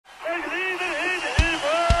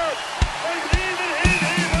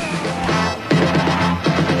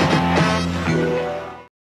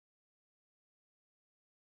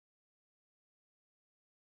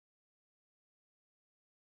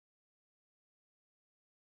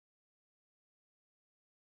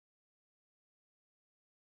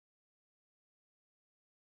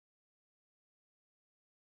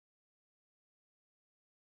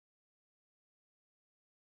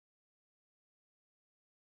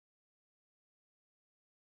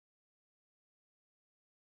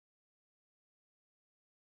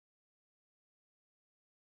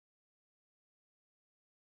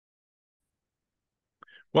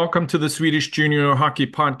Welcome to the Swedish Junior Hockey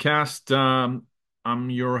Podcast. I'm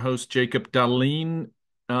your host, Jacob Dahlin.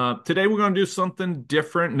 Today we're going to do something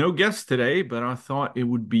different. No guest today, but I thought it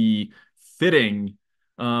would be fitting.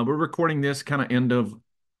 We're recording this kind of end of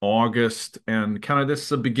August, and kind of this is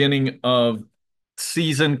the beginning of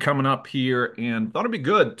season coming up here, and thought it'd be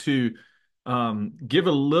good to give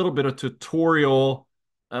a little bit of tutorial,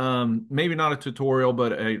 maybe not a tutorial,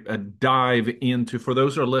 but a dive into, for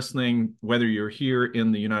those who are listening, whether you're here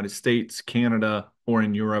in the United States, Canada, or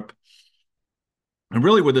in Europe, and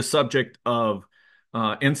really with the subject of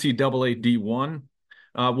NCAA D1.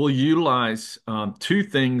 We'll utilize two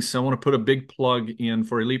things. I want to put a big plug in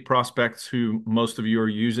for elite prospects who most of you are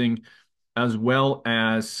using, as well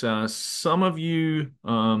as some of you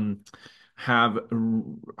have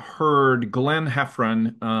heard Glenn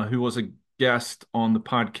Hefferan, who was a guest on the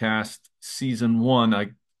podcast season one. I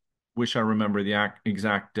wish I remember the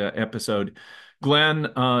exact episode. Glenn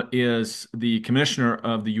is the commissioner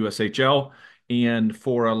of the USHL, and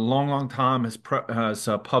for a long, long time has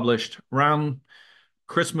published around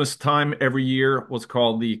Christmas time every year what's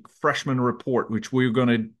called the Freshman Report, which we're going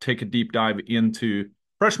to take a deep dive into.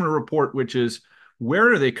 Freshman Report, which is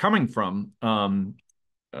where are they coming from?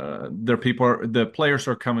 The players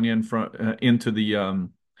are coming in from into the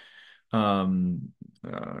um, NCAA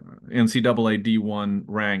D1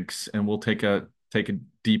 ranks, and we'll take a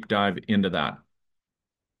deep dive into that.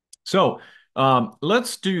 So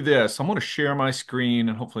let's do this. I'm going to share my screen,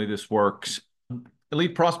 and hopefully this works.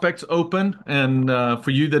 Elite Prospects open, and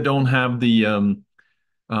for you that don't have the,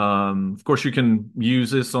 of course, you can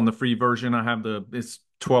use this on the free version. It's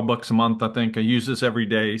 $12 a month, I think. I use this every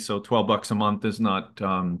day, so $12 a month is not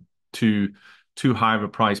too too high of a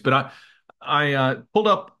price. But I pulled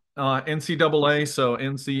up NCAA, so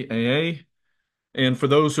NCAA. And for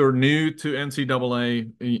those who are new to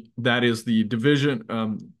NCAA, that is the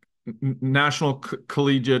division, National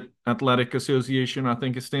Collegiate Athletic Association, I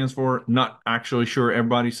think it stands for. Not actually sure.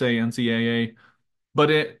 Everybody say NCAA.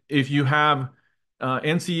 But if you have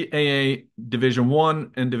NCAA Division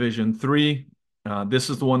One and Division Three, this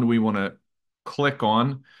is the one that we want to click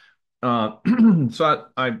on. Uh, so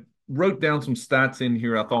I wrote down some stats in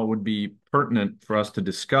here I thought would be pertinent for us to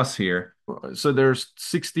discuss here. So there's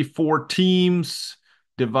 64 teams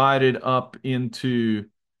divided up into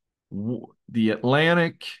the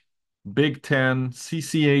Atlantic, Big Ten,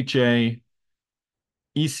 CCHA,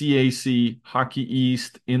 ECAC, Hockey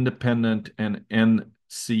East, Independent, and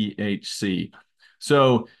NCHC.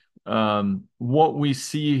 So what we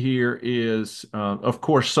see here is, of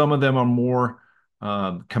course, some of them are more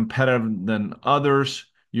competitive than others.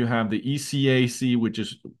 You have the ECAC, which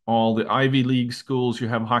is all the Ivy League schools. You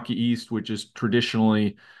have Hockey East, which is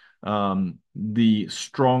traditionally the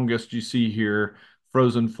strongest. You see here,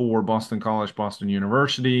 Frozen Four, Boston College, Boston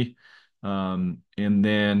University. And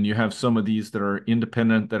then you have some of these that are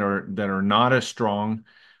independent that are not as strong,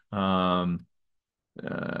 um,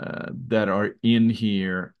 that are in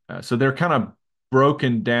here. So they're kind of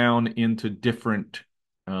broken down into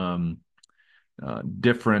um,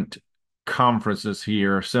 different conferences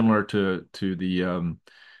here, similar to the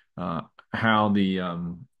how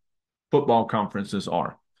the football conferences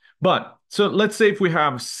are. But so let's say if we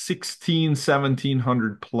have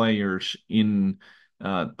 1,700 players in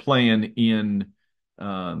playing in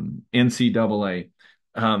NCAA.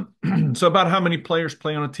 So about how many players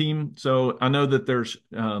play on a team? So I know that there's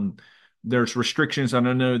restrictions. I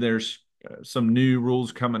know there's some new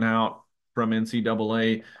rules coming out from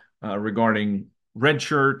NCAA regarding red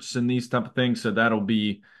shirts and these type of things. So that'll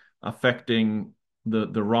be affecting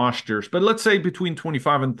the rosters. But let's say between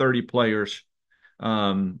 25 and 30 players,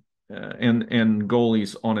 and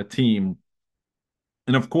goalies on a team.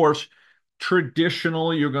 And of course,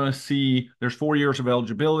 traditionally, you're going to see there's 4 years of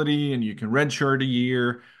eligibility, and you can redshirt a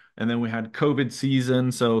year. And then we had COVID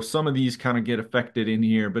season, so some of these kind of get affected in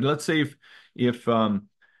here. But let's say if and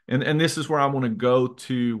this is where I want to go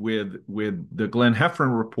to with the Glenn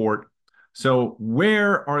Hefferan report. So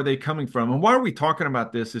where are they coming from, and why are we talking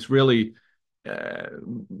about this? Is really uh,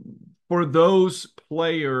 for those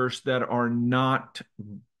players that are not,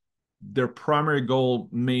 their primary goal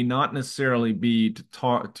may not necessarily be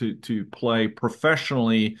to play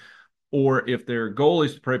professionally, or if their goal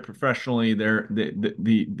is to play professionally,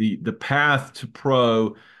 the path to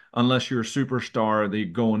pro, unless you're a superstar, they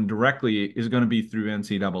going directly is going to be through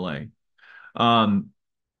NCAA.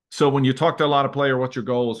 So when you talk to a lot of player, what's your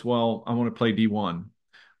goals? Well, I want to play D1,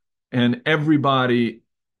 and everybody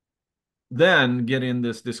then get in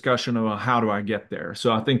this discussion of how do I get there.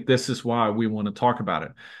 So I think this is why we want to talk about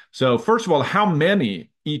it. So first of all, how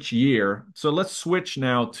many each year? So let's switch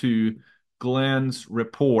now to Glenn's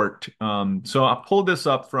report. So I pulled this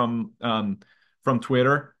up from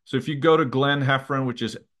Twitter. So if you go to Glenn Hefferan, which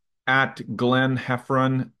is at Glenn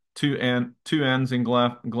Hefferan, two N's in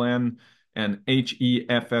Glenn, and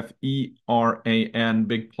Hefferan,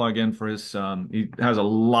 big plug-in for his. He has a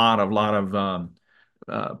lot of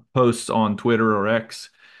posts on Twitter or X.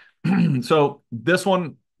 So this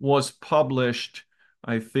one was published,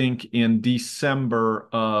 I think, in December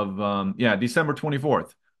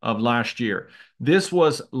 24th of last year. This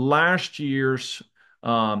was last year's,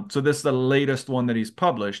 so this is the latest one that he's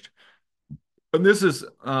published. And this is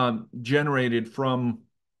generated from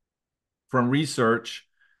research.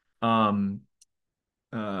 Um,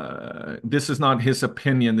 this is not his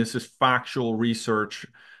opinion. This is factual research.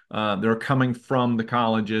 They're coming from the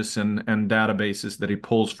colleges and databases that he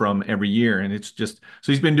pulls from every year. And it's just,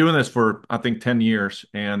 so he's been doing this for, I think, 10 years.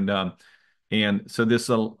 And so this is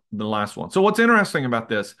the last one. So what's interesting about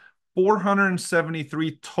this,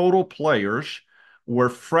 473 total players were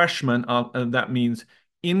freshmen. That means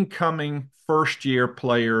incoming first year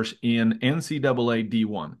players in NCAA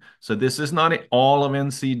D1. So this is not all of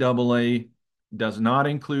NCAA, does not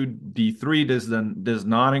include D3, does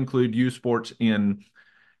not include U Sports in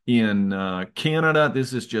Canada.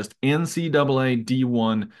 This is just NCAA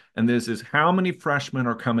D1, and this is how many freshmen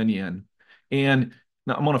are coming in. And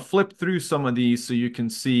now I'm going to flip through some of these so you can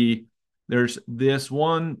see there's this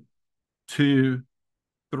one, two,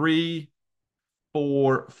 three,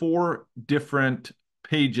 four different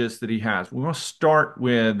pages that he has. We're going to start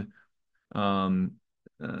um,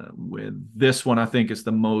 with this one. I think is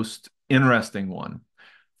the most interesting one.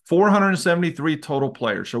 473 total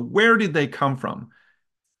players. So where did they come from?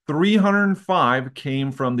 305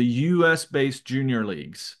 came from the US-based junior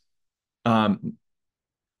leagues.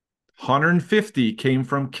 150 came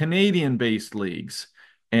from Canadian-based leagues,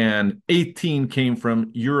 and 18 came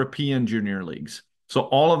from European junior leagues. So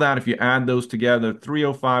all of that, if you add those together,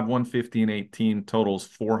 305, 150, and 18 totals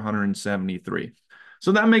 473.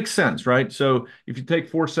 So that makes sense, right? So if you take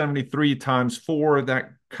 473 times 4,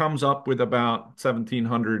 that comes up with about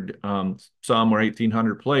 1,700 some or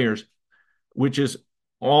 1,800 players, which is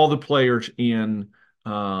all the players in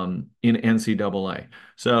NCAA.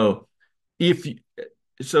 So if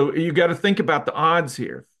so you got to think about the odds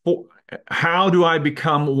here. How do I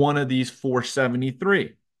become one of these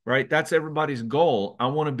 473? Right? That's everybody's goal. I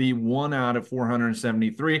want to be one out of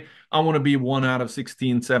 473. I want to be one out of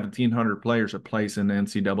 16, 1,700 players that place in the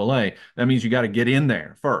NCAA. That means you got to get in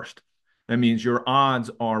there first. That means your odds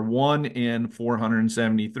are 1 in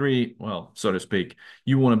 473, well, so to speak.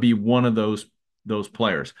 You want to be one of those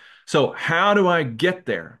players. So how do I get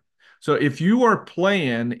there? So if you are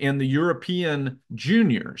playing in the European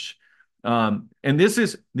juniors, and this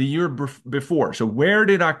is the year before. So where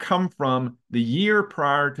did I come from the year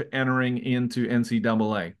prior to entering into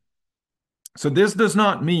NCAA? So this does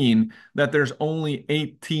not mean that there's only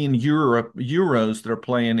 18 Euros that are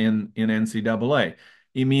playing in NCAA.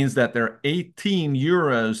 It means that there are 18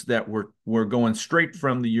 Euros that were going straight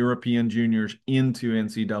from the European juniors into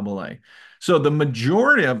NCAA. So the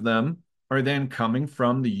majority of them are then coming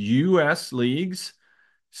from the US leagues.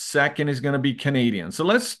 Second is going to be Canadian. So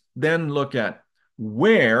let's then look at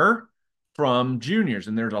where from juniors.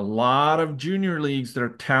 And there's a lot of junior leagues that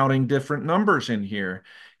are touting different numbers in here.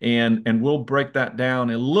 And we'll break that down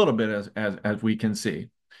a little bit as we can see.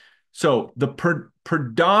 So the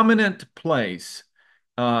predominant place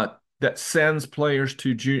that sends players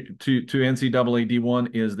to NCAA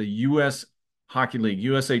D1 is the U.S. Hockey League,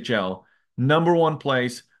 USHL. Number one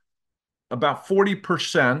place, about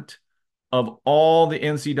 40% of all the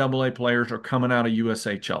NCAA players are coming out of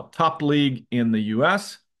USHL, top league in the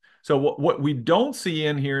US. So what we don't see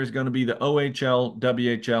in here is going to be the OHL,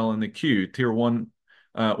 WHL, and the Q, tier one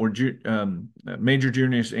major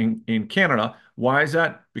juniors in Canada. Why is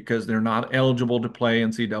that? Because they're not eligible to play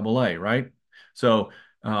NCAA, right? So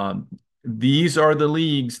these are the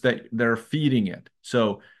leagues that they're feeding it.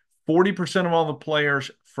 So 40% of all the players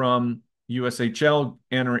from USHL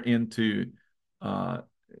enter into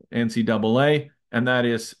NCAA, and that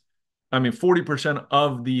is, 40%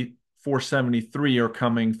 of the 473 are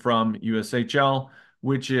coming from USHL,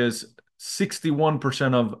 which is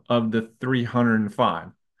 61% of the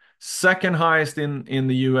 305. Second highest in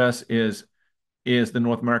the US is the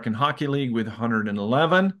North American Hockey League with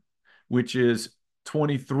 111, which is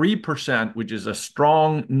 23%, which is a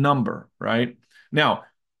strong number, right? Now,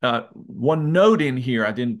 one note in here,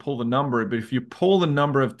 I didn't pull the number, but if you pull the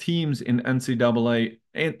number of teams in NCAA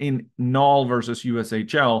in NAL versus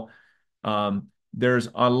USHL, there's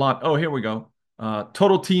a lot. Oh, here we go.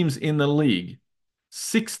 Total teams in the league.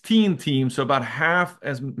 16 teams, so about half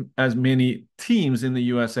as many teams in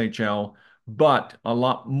the USHL, but a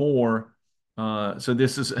lot more. So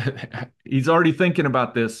this is he's already thinking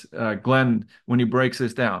about this, Glenn, when he breaks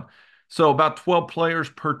this down. So about 12 players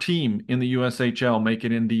per team in the USHL make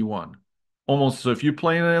it in D1. Almost. So if you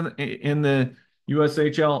play in the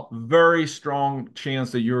USHL, very strong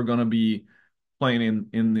chance that you're going to be playing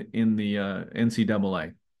in the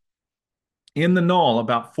NCAA. In the NOL,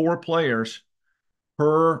 about 4 players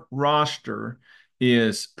per roster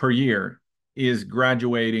is per year is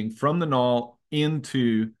graduating from the NOL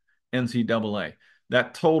into NCAA.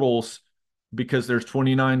 That totals, because there's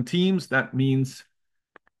 29 teams, that means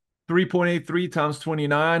 3.83 times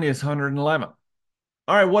 29 is 111.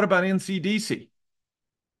 All right, what about NCDC?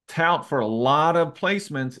 Tout for a lot of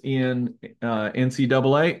placements in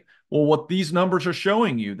NCAA. Well, what these numbers are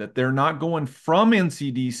showing you that they're not going from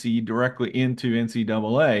NCDC directly into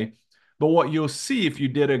NCAA, but what you'll see if you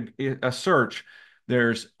did a search,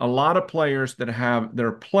 there's a lot of players that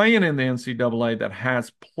are playing in the NCAA that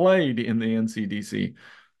has played in the NCDC.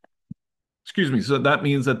 Excuse me. So that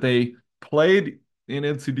means that they played in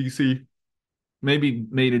NCDC, maybe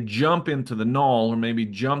made a jump into the NOL, or maybe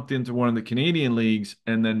jumped into one of the Canadian leagues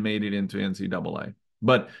and then made it into NCAA.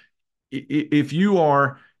 But if you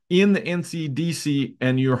are in the NCDC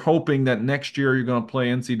and you're hoping that next year you're going to play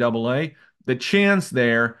NCAA, the chance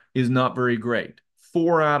there is not very great.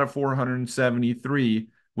 4 out of 473,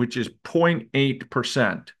 which is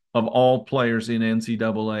 0.8% of all players in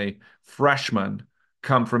NCAA freshmen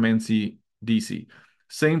come from NCDC.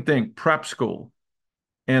 Same thing, prep school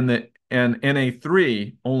and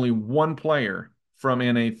NA3, only one player from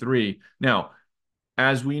NA3. Now,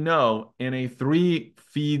 as we know, NA3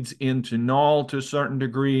 feeds into NOL to a certain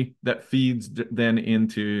degree, that feeds then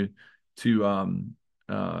into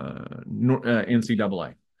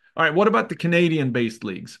NCAA. All right, what about the Canadian-based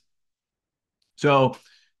leagues? So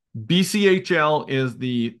BCHL is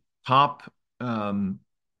the top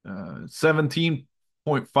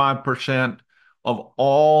 17.5% of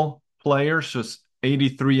all players. So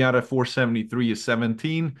 83 out of 473 is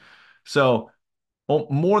 17. So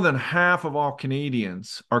more than half of all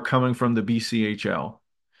Canadians are coming from the BCHL.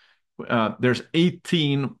 There's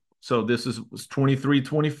 18. So this is 23,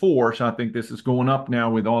 24. So I think this is going up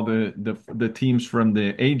now with all the teams from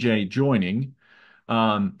the AJ joining.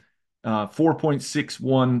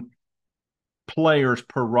 4.61 players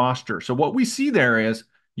per roster. So what we see there is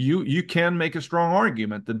you can make a strong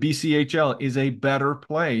argument the BCHL is a better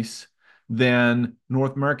place than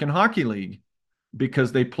North American Hockey League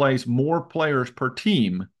because they place more players per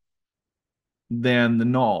team than the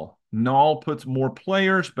NOL. NOL puts more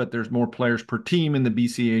players, but there's more players per team in the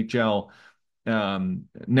BCHL.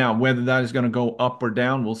 Now, whether that is going to go up or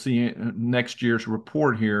down, we'll see next year's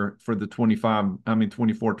report here for the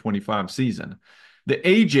 24-25 season. The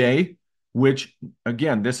AJ, which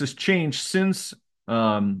again, this has changed since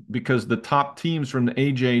because the top teams from the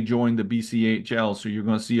AJ joined the BCHL, so you're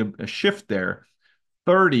going to see a shift there.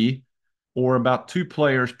 30 or about 2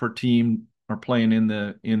 players per team are playing in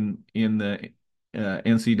the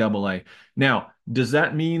NCAA. Now, does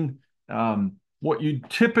that mean what you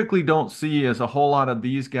typically don't see is a whole lot of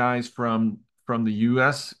these guys from the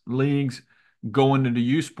U.S. leagues going into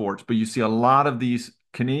U Sports, but you see a lot of these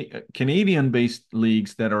Canadian-based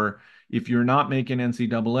leagues that are, if you're not making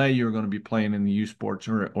NCAA, you're going to be playing in the U Sports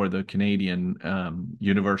or the Canadian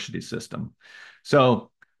university system.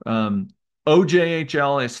 So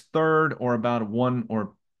OJHL is third, or about 1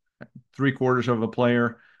 or 3/4 of a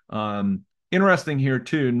player. Interesting here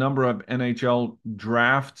too, number of NHL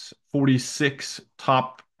drafts, 46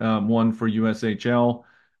 top one for USHL,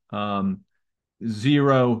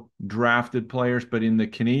 0 drafted players, but in the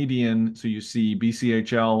Canadian, so you see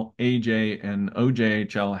BCHL, AJ, and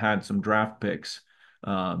OJHL had some draft picks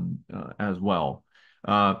as well.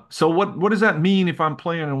 So what does that mean if I'm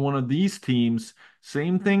playing in one of these teams?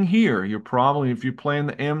 Same thing here. You're probably, if you're playing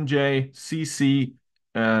the MJCC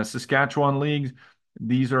Saskatchewan leagues,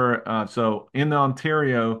 these are so in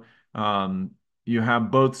Ontario, you have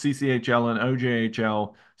both CCHL and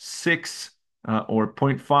OJHL 6 or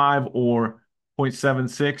 0.5 or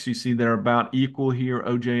 0.76. You see they're about equal here,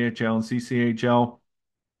 OJHL and CCHL.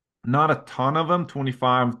 Not a ton of them,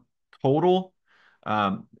 25 total.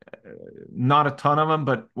 Um, Not a ton of them,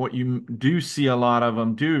 but what you do see a lot of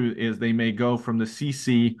them do is they may go from the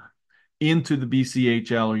CC into the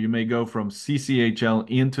BCHL, or you may go from CCHL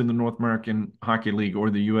into the North American Hockey League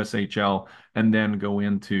or the USHL, and then go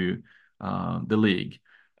into the league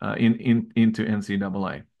into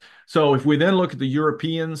NCAA. So if we then look at the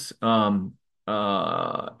Europeans, 18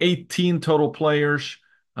 total players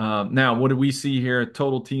Now, what do we see here?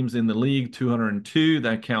 Total teams in the league, 202.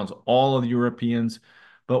 That counts all of the Europeans.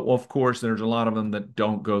 But of course, there's a lot of them that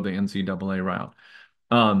don't go the NCAA route.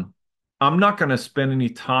 Um, I'm not going to spend any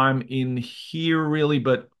time in here really,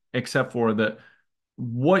 but except for the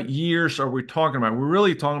what years are we talking about? We're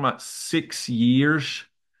really talking about 6 years.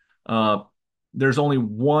 Uh, there's only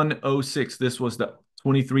one '06. This was the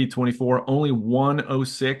 23-24. Only one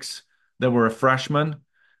 '06 that were a freshman.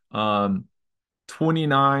 Um,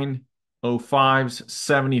 29 '05s,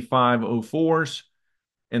 75 '04s.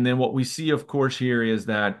 And then what we see, of course, here is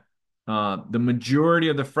that the majority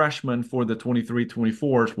of the freshmen for the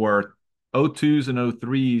 23-24s were '02s and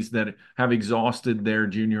 '03s that have exhausted their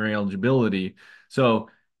junior eligibility. So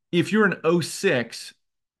if you're an '06,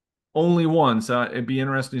 only one. So it'd be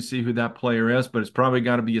interesting to see who that player is, but it's probably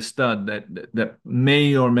got to be a stud that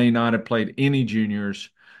may or may not have played any juniors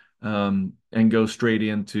and go straight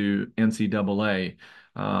into NCAA,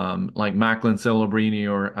 like Macklin Celebrini,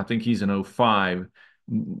 or I think he's an '05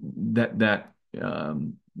 that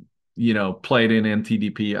played in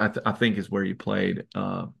NTDP. I think is where he played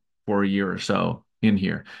for a year or so in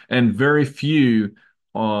here, and very few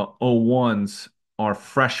 '01s are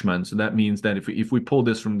freshmen. So that means that if we pull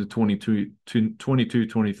this from the 22 to 22,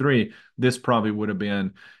 23, this probably would have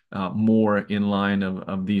been more in line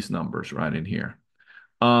of these numbers right in here.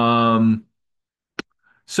 Um,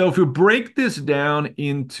 so if we break this down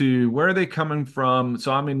into where are they coming from?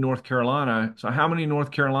 So I'm in North Carolina. So how many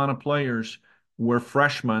North Carolina players were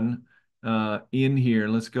freshmen in here?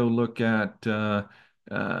 Let's go look at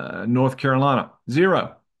North Carolina.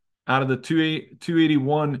 Zero. Out of the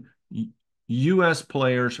 281 U.S.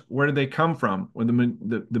 players, where did they come from? Well,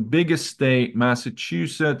 the biggest state,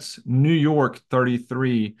 Massachusetts, New York,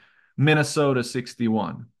 33, Minnesota,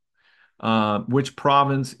 61. Which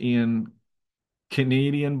province in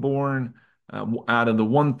Canadian born out of the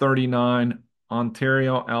 139,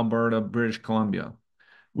 Ontario, Alberta, British Columbia,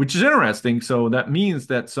 which is interesting. So that means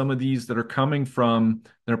that some of these that are coming from,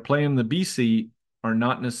 they're playing the BC are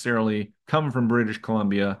not necessarily coming from British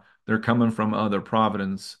Columbia. They're coming from other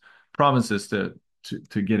provinces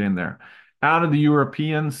to get in there. Out of the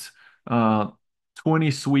Europeans, uh,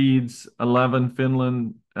 20 Swedes, 11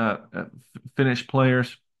 Finnish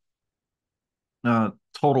players,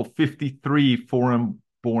 total 53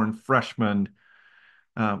 foreign-born freshmen,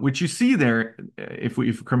 which you see there. If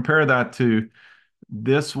we compare that to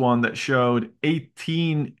this one that showed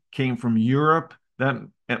 18 came from Europe,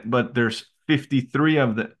 but there's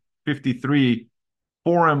 53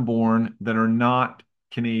 foreign-born that are not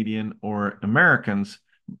Canadian or Americans.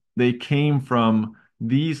 They came from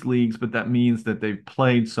these leagues, but that means that they've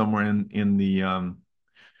played somewhere in the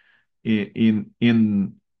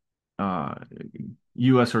in uh,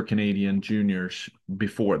 U.S. or Canadian juniors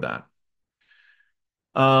before that.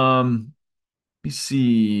 Let me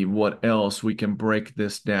see what else we can break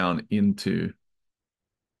this down into.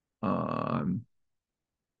 Um,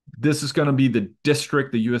 this is going to be the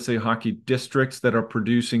district, the USA Hockey districts that are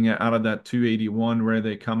producing it out of that 281. Where are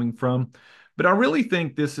they coming from? But I really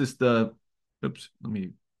think this is oops, let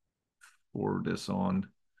me forward this on.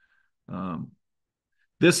 Um,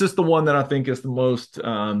 this is the one that I think is the most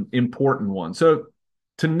important one. So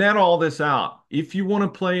to net all this out, if you want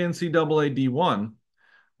to play NCAA D1,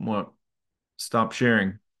 well, stop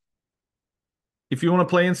sharing. If you want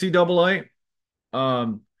to play NCAA,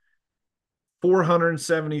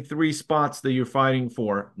 473 spots that you're fighting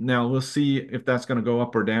for. Now we'll see if that's going to go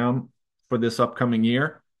up or down for this upcoming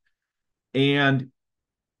year. And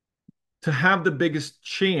to have the biggest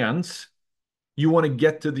chance, you want to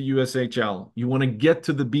get to the USHL, you want to get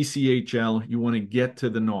to the BCHL, you want to get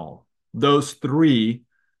to the NOL. Those three.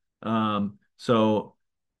 So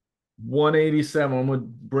 187. I'm going to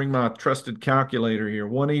bring my trusted calculator here.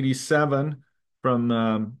 187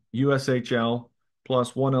 from USHL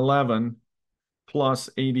plus 111 plus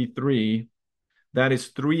 83. That is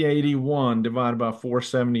 381 divided by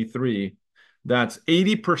 473. That's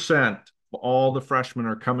 80% of all the freshmen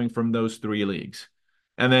are coming from those three leagues.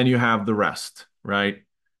 And then you have the rest, right?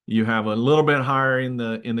 You have a little bit higher in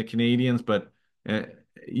the Canadians, but uh,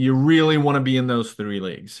 you really want to be in those three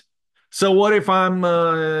leagues. So what if I'm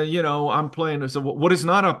playing? So what is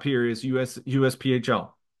not up here is USPHL.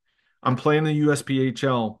 I'm playing the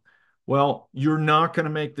USPHL. Well, you're not going to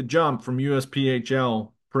make the jump from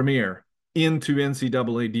USPHL Premier into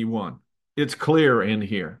NCAA D1. It's clear in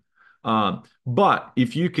here. But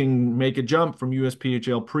if you can make a jump from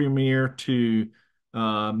USPHL Premier to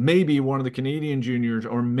maybe one of the Canadian juniors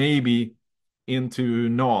or maybe into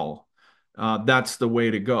NOL, that's the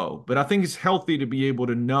way to go. But I think it's healthy to be able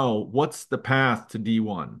to know what's the path to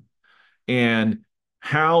D1. And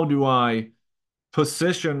how do I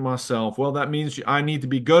position myself? Well, that means I need to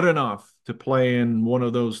be good enough to play in one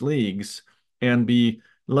of those leagues and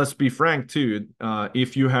let's be frank too.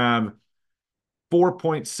 If you have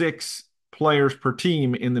 4.6 players per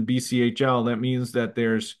team in the BCHL, that means that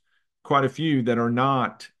there's quite a few that are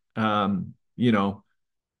not, good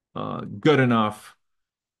enough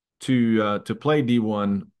to play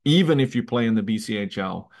D1, even if you play in the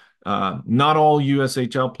BCHL. Not all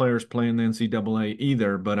USHL players play in the NCAA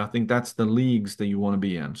either, but I think that's the leagues that you want to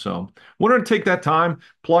be in. So, wanted to take that time,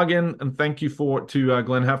 plug in, and thank you to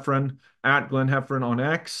Glenn Hefferan at Glenn Hefferan on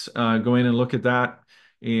X. Go in and look at that.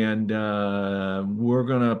 And we're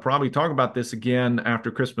gonna probably talk about this again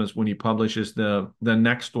after Christmas when he publishes the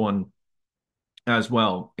next one as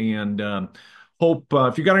well. And hope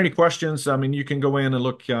if you got any questions, I mean, you can go in and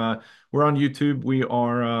look. We're on YouTube. We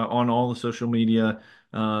are on all the social media.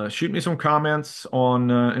 Shoot me some comments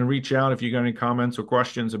on and reach out if you got any comments or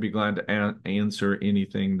questions. I'd be glad to answer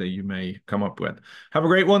anything that you may come up with. Have a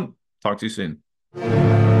great one. Talk to you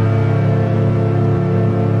soon.